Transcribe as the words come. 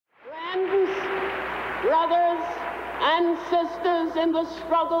brothers and sisters in the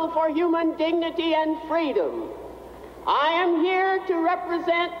struggle for human dignity and freedom. I am here to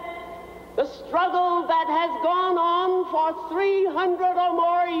represent the struggle that has gone on for 300 or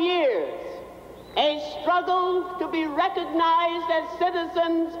more years, a struggle to be recognized as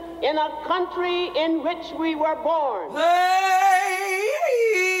citizens in a country in which we were born.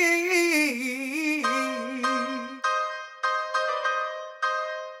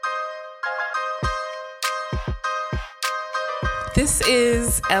 This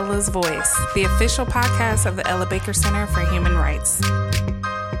is Ella's Voice, the official podcast of the Ella Baker Center for Human Rights.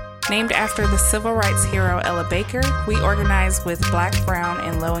 Named after the civil rights hero Ella Baker, we organize with Black, brown,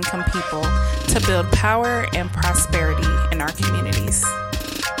 and low-income people to build power and prosperity in our communities.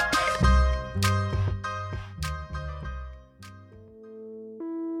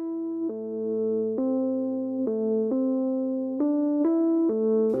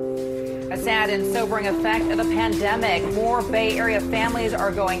 A sad and sobering effect of the pandemic. More Bay Area families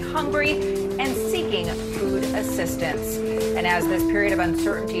are going hungry and seeking food assistance. And as this period of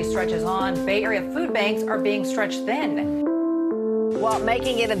uncertainty stretches on, Bay Area food banks are being stretched thin. Well,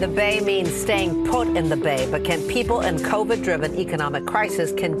 making it in the Bay means staying put in the Bay, but can people in COVID-driven economic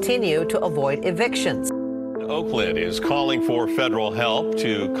crisis continue to avoid evictions? Oakland is calling for federal help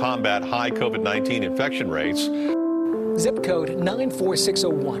to combat high COVID-19 infection rates. Zip code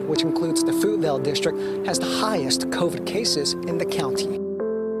 94601, which includes the Fruitvale district, has the highest COVID cases in the county. And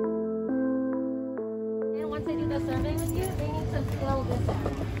once I do the survey with you, they need to fill this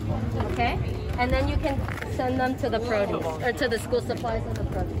out, okay? And then you can send them to the produce, or to the school supplies and the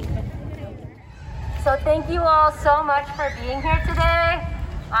produce. So thank you all so much for being here today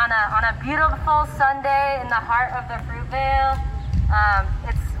on a beautiful Sunday in the heart of the Fruitvale.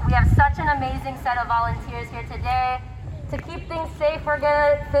 We have such an amazing set of volunteers here today. To keep things safe, we're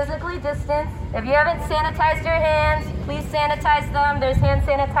going to physically distance. If you haven't sanitized your hands, please sanitize them. There's hand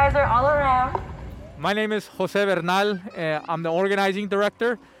sanitizer all around. My name is Jose Bernal. I'm the organizing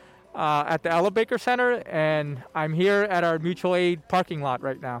director at the Ella Baker Center, and I'm here at our mutual aid parking lot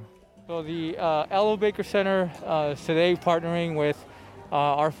right now. So the Ella Baker Center is today partnering with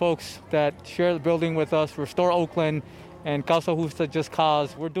our folks that share the building with us, Restore Oakland and Causa Justa Just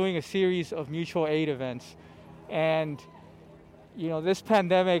Cause. We're doing a series of mutual aid events. And you know, this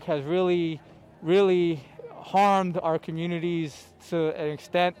pandemic has really, really harmed our communities to an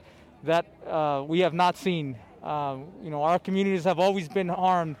extent that we have not seen. Our communities have always been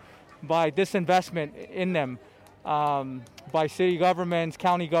harmed by disinvestment in them, by city governments,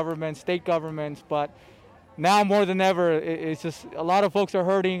 county governments, state governments. But now more than ever, it's just a lot of folks are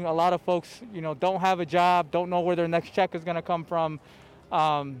hurting. A lot of folks, don't have a job, don't know where their next check is going to come from.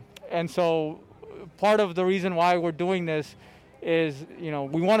 And so part of the reason why we're doing this is,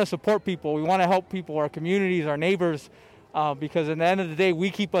 we want to support people. We want to help people, our communities, our neighbors, because at the end of the day,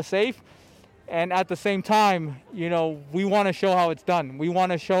 we keep us safe. And at the same time, we want to show how it's done. We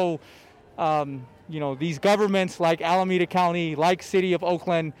want to show, these governments like Alameda County, like City of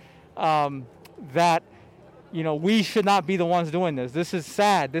Oakland, that, we should not be the ones doing this. This is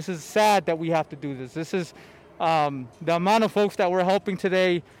sad. This is sad that we have to do this. This is the amount of folks that we're helping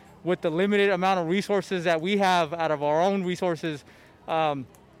today with the limited amount of resources that we have out of our own resources,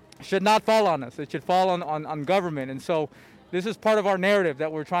 should not fall on us. It should fall on government. And so this is part of our narrative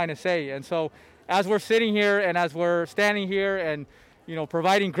that we're trying to say. And so as we're sitting here and as we're standing here and,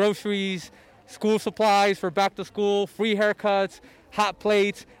 providing groceries, school supplies for back to school, free haircuts, hot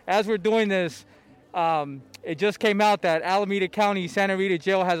plates, as we're doing this, it just came out that Alameda County Santa Rita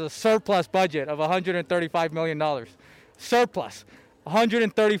Jail has a surplus budget of $135 million. Surplus.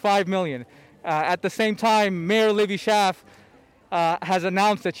 $135 million. At the same time, Mayor Libby Schaaf has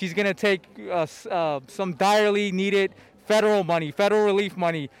announced that she's going to take some direly needed federal money, federal relief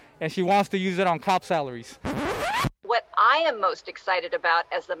money, and she wants to use it on cop salaries. What I am most excited about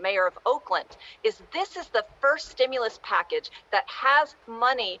as the mayor of Oakland is this is the first stimulus package that has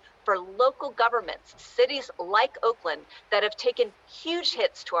money for local governments, cities like Oakland that have taken huge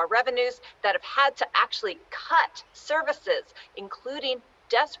hits to our revenues, that have had to actually cut services, including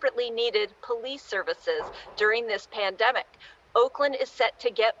desperately needed police services during this pandemic. Oakland is set to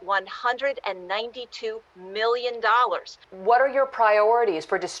get $192 million. What are your priorities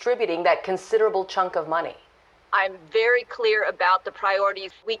for distributing that considerable chunk of money? I'm very clear about the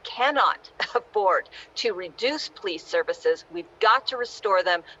priorities. We cannot afford to reduce police services. We've got to restore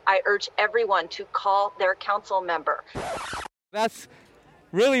them. I urge everyone to call their council member. That's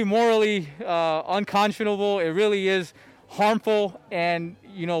really morally unconscionable. It really is harmful. And,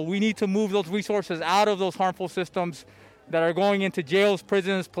 we need to move those resources out of those harmful systems that are going into jails,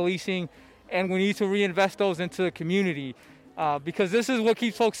 prisons, policing, and we need to reinvest those into the community because this is what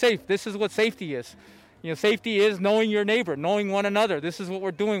keeps folks safe. This is what safety is. Safety is knowing your neighbor, knowing one another. This is what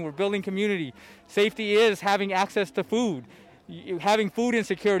we're doing. We're building community. Safety is having access to food, having food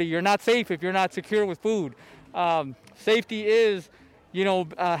insecurity. You're not safe if you're not secure with food. Safety is,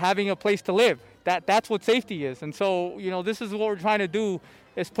 having a place to live. That's what safety is. And so, this is what we're trying to do,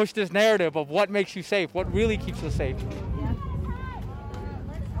 is push this narrative of what makes you safe, what really keeps us safe.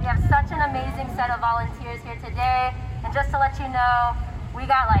 We have such an amazing set of volunteers here today. And just to let you know, we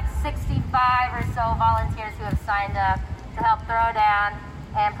got like 65 or so volunteers who have signed up to help throw down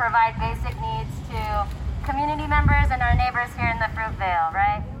and provide basic needs to community members and our neighbors here in the Fruitvale,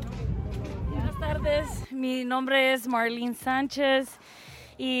 right? Buenas tardes, mi nombre es Marlene Sánchez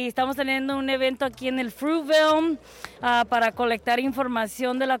y estamos teniendo un evento aquí en el Fruitvale para colectar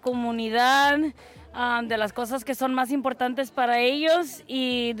información de la comunidad, de las cosas que son más importantes para ellos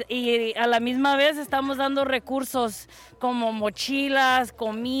y a la misma vez estamos dando recursos como mochilas,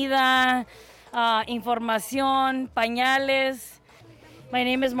 comida, información, pañales. My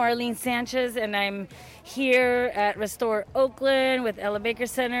name is Marlene Sanchez and I'm here at Restore Oakland with Ella Baker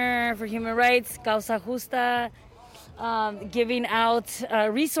Center for Human Rights, Causa Justa, giving out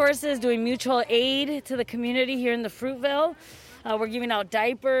resources, doing mutual aid to the community here in the Fruitvale. We're giving out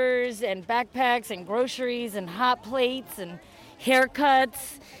diapers and backpacks and groceries and hot plates and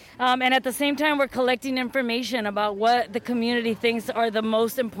haircuts. And at the same time, we're collecting information about what the community thinks are the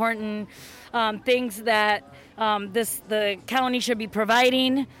most important things that the county should be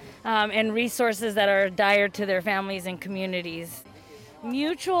providing and resources that are dire to their families and communities.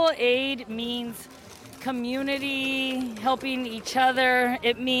 Mutual aid means community, helping each other.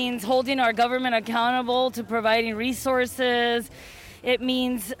 It means holding our government accountable to providing resources. It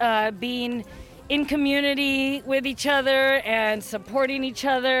means being in community with each other and supporting each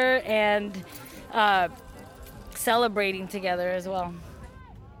other and celebrating together as well.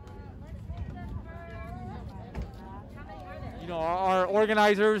 Our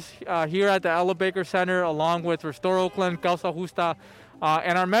organizers here at the Ella Baker Center, along with Restore Oakland, Causa Justa,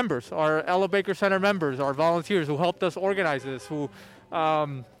 and our members, our Ella Baker Center members, our volunteers who helped us organize this, who,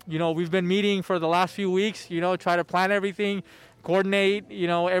 we've been meeting for the last few weeks, try to plan everything, coordinate,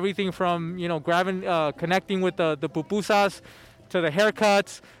 everything from, grabbing, connecting with the pupusas to the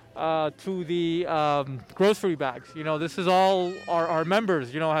haircuts to the grocery bags. This is all our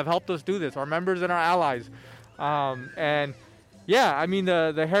members, have helped us do this, our members and our allies.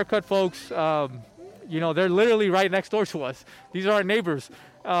 The haircut folks, they're literally right next door to us. These are our neighbors.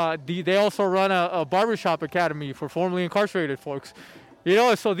 They also run a barbershop academy for formerly incarcerated folks.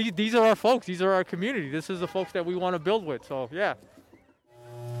 So these are our folks. These are our community. This is the folks that we want to build with. So, yeah.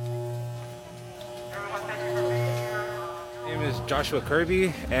 My name is Joshua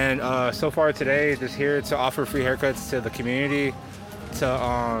Kirby, and so far today, just here to offer free haircuts to the community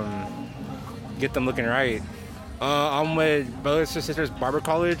to get them looking right. I'm with Brothers and Sisters Barber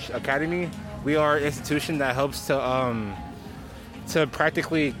College Academy. We are an institution that helps to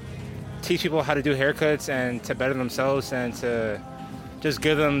practically teach people how to do haircuts and to better themselves and to just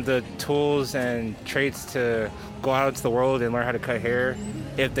give them the tools and traits to go out into the world and learn how to cut hair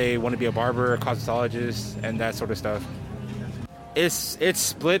if they want to be a barber, a cosmetologist, and that sort of stuff. It's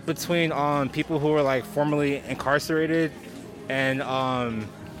split between people who are like formerly incarcerated and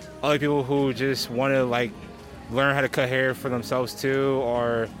other people who just want to like learn how to cut hair for themselves too,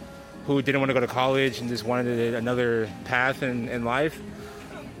 or who didn't want to go to college and just wanted another path in life.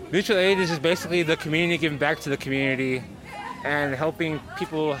 Mutual aid is just basically the community giving back to the community and helping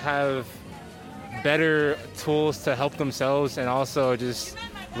people have better tools to help themselves and also just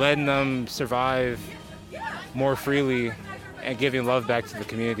letting them survive more freely and giving love back to the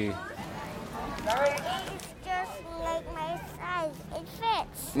community. It's just like my size. It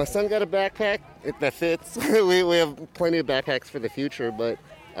fits. My son got a backpack that fits. we have plenty of backpacks for the future, but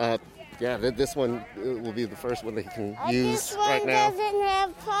this one will be the first one they can use right now. This one doesn't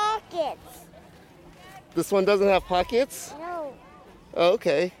have pockets. This one doesn't have pockets? No. Oh,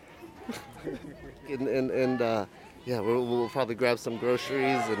 okay. We'll probably grab some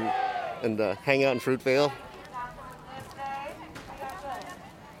groceries and hang out in Fruitvale.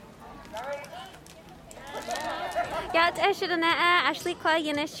 Yat Eshidana Ashley Kla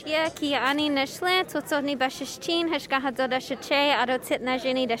Yanishia Kiani Nishlan, Totsoni Bashishchin, Hashkahadoda Shache, Ado Titna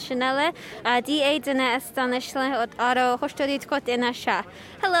Jini de Chanele, DA Dana Estanishlan, Ado Hostodit Kot Inasha.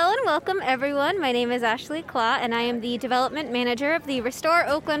 Hello and welcome everyone. My name is Ashley Kla and I am the Development Manager of the Restore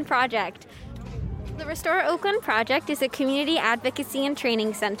Oakland project. The Restore Oakland Project is a community advocacy and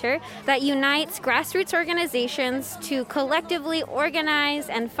training center that unites grassroots organizations to collectively organize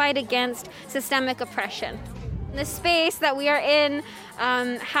and fight against systemic oppression. The space that we are in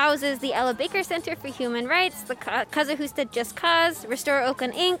houses the Ella Baker Center for Human Rights, the Kaza Justa Just Cause, Restore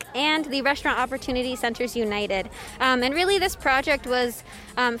Oakland Inc., and the Restaurant Opportunity Centers United. And really this project was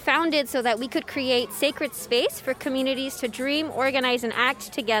founded so that we could create sacred space for communities to dream, organize, and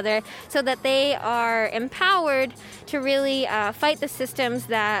act together so that they are empowered to really fight the systems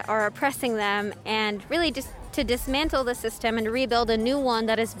that are oppressing them and really just to dismantle the system and rebuild a new one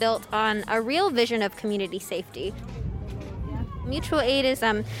that is built on a real vision of community safety. Mutual aid is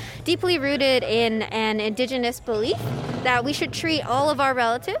deeply rooted in an indigenous belief that we should treat all of our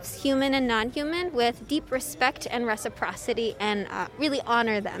relatives, human and non-human, with deep respect and reciprocity and really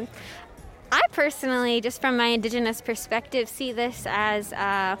honor them. I personally, just from my indigenous perspective, see this as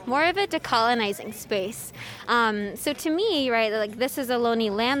more of a decolonizing space. So to me, right, like this is a lonely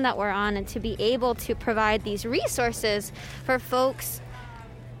land that we're on, and to be able to provide these resources for folks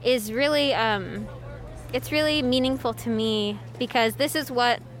is really, it's really meaningful to me because this is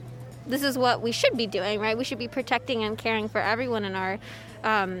what we should be doing, right? We should be protecting and caring for everyone in our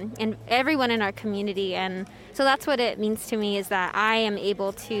community, and so that's what it means to me, is that I am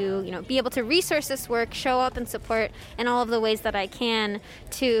able to, be able to resource this work, show up and support in all of the ways that I can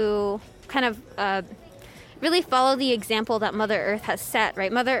to kind of really follow the example that Mother Earth has set,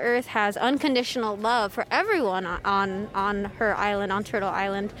 right? Mother Earth has unconditional love for everyone on her island, on Turtle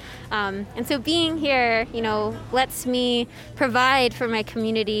Island. And so being here, lets me provide for my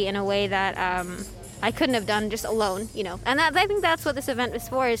community in a way that I couldn't have done just alone, And I think that's what this event is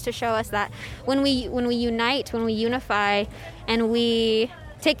for, is to show us that when we unite, when we unify, and we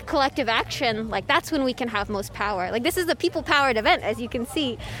take collective action, like that's when we can have most power. Like this is a people-powered event, as you can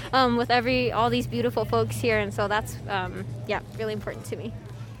see, with all these beautiful folks here, and so that's really important to me.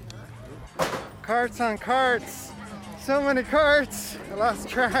 Carts on carts, so many carts. I lost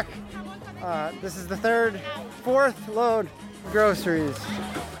track. This is the fourth load of groceries.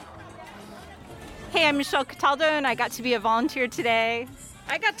 Hey, I'm Michelle Cataldo, and I got to be a volunteer today.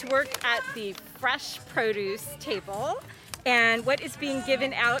 I got to work at the fresh produce table, and what is being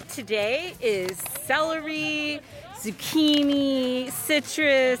given out today is celery, zucchini,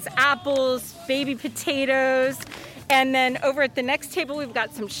 citrus, apples, baby potatoes, and then over at the next table we've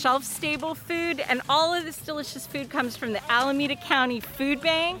got some shelf-stable food, and all of this delicious food comes from the Alameda County Food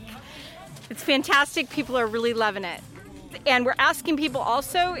Bank. It's fantastic. People are really loving it. And we're asking people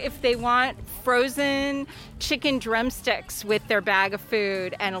also if they want frozen chicken drumsticks with their bag of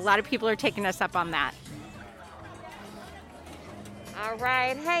food, and a lot of people are taking us up on that. All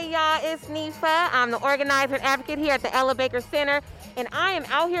right. Hey, y'all, it's Nifa. I'm the organizer and advocate here at the Ella Baker Center, and I am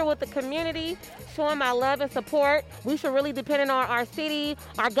out here with the community showing my love and support. We should really depend on our city,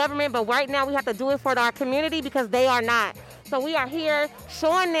 our government, but right now we have to do it for our community because they are not. So we are here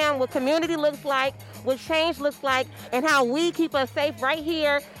showing them what community looks like, what change looks like, and how we keep us safe right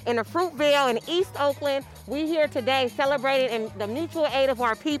here in the Fruitvale in East Oakland. We here today celebrating in the mutual aid of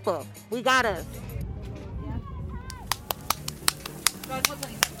our people. We got us.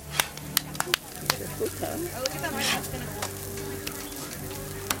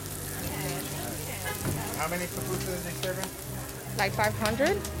 How many pupusas are they serving? Like 500.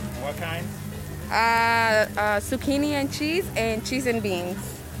 And what kind? Zucchini and cheese and beans.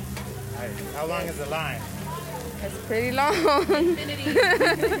 Right. How long is the line? It's pretty long.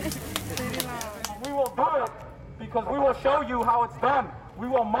 We will do it because we will show you how it's done. We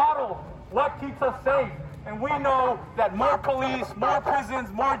will model what keeps us safe. And we know that more police, more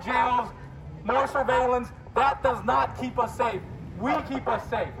prisons, more jails, more surveillance, that does not keep us safe. We keep us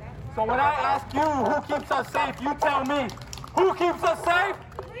safe. So when I ask you who keeps us safe, you tell me, who keeps us safe?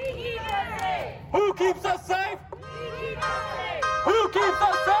 We keep us safe. Who keeps us safe? We keep us safe. Who keeps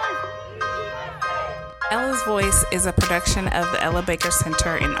us safe? Ella's Voice is a production of the Ella Baker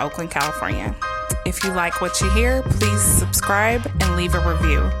Center in Oakland, California. If you like what you hear, please subscribe and leave a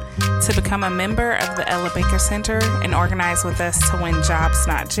review. To become a member of the Ella Baker Center and organize with us to win jobs,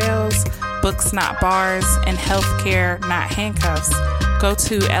 not jails, books, not bars, and health care, not handcuffs, go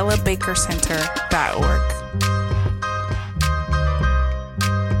to ellabakercenter.org.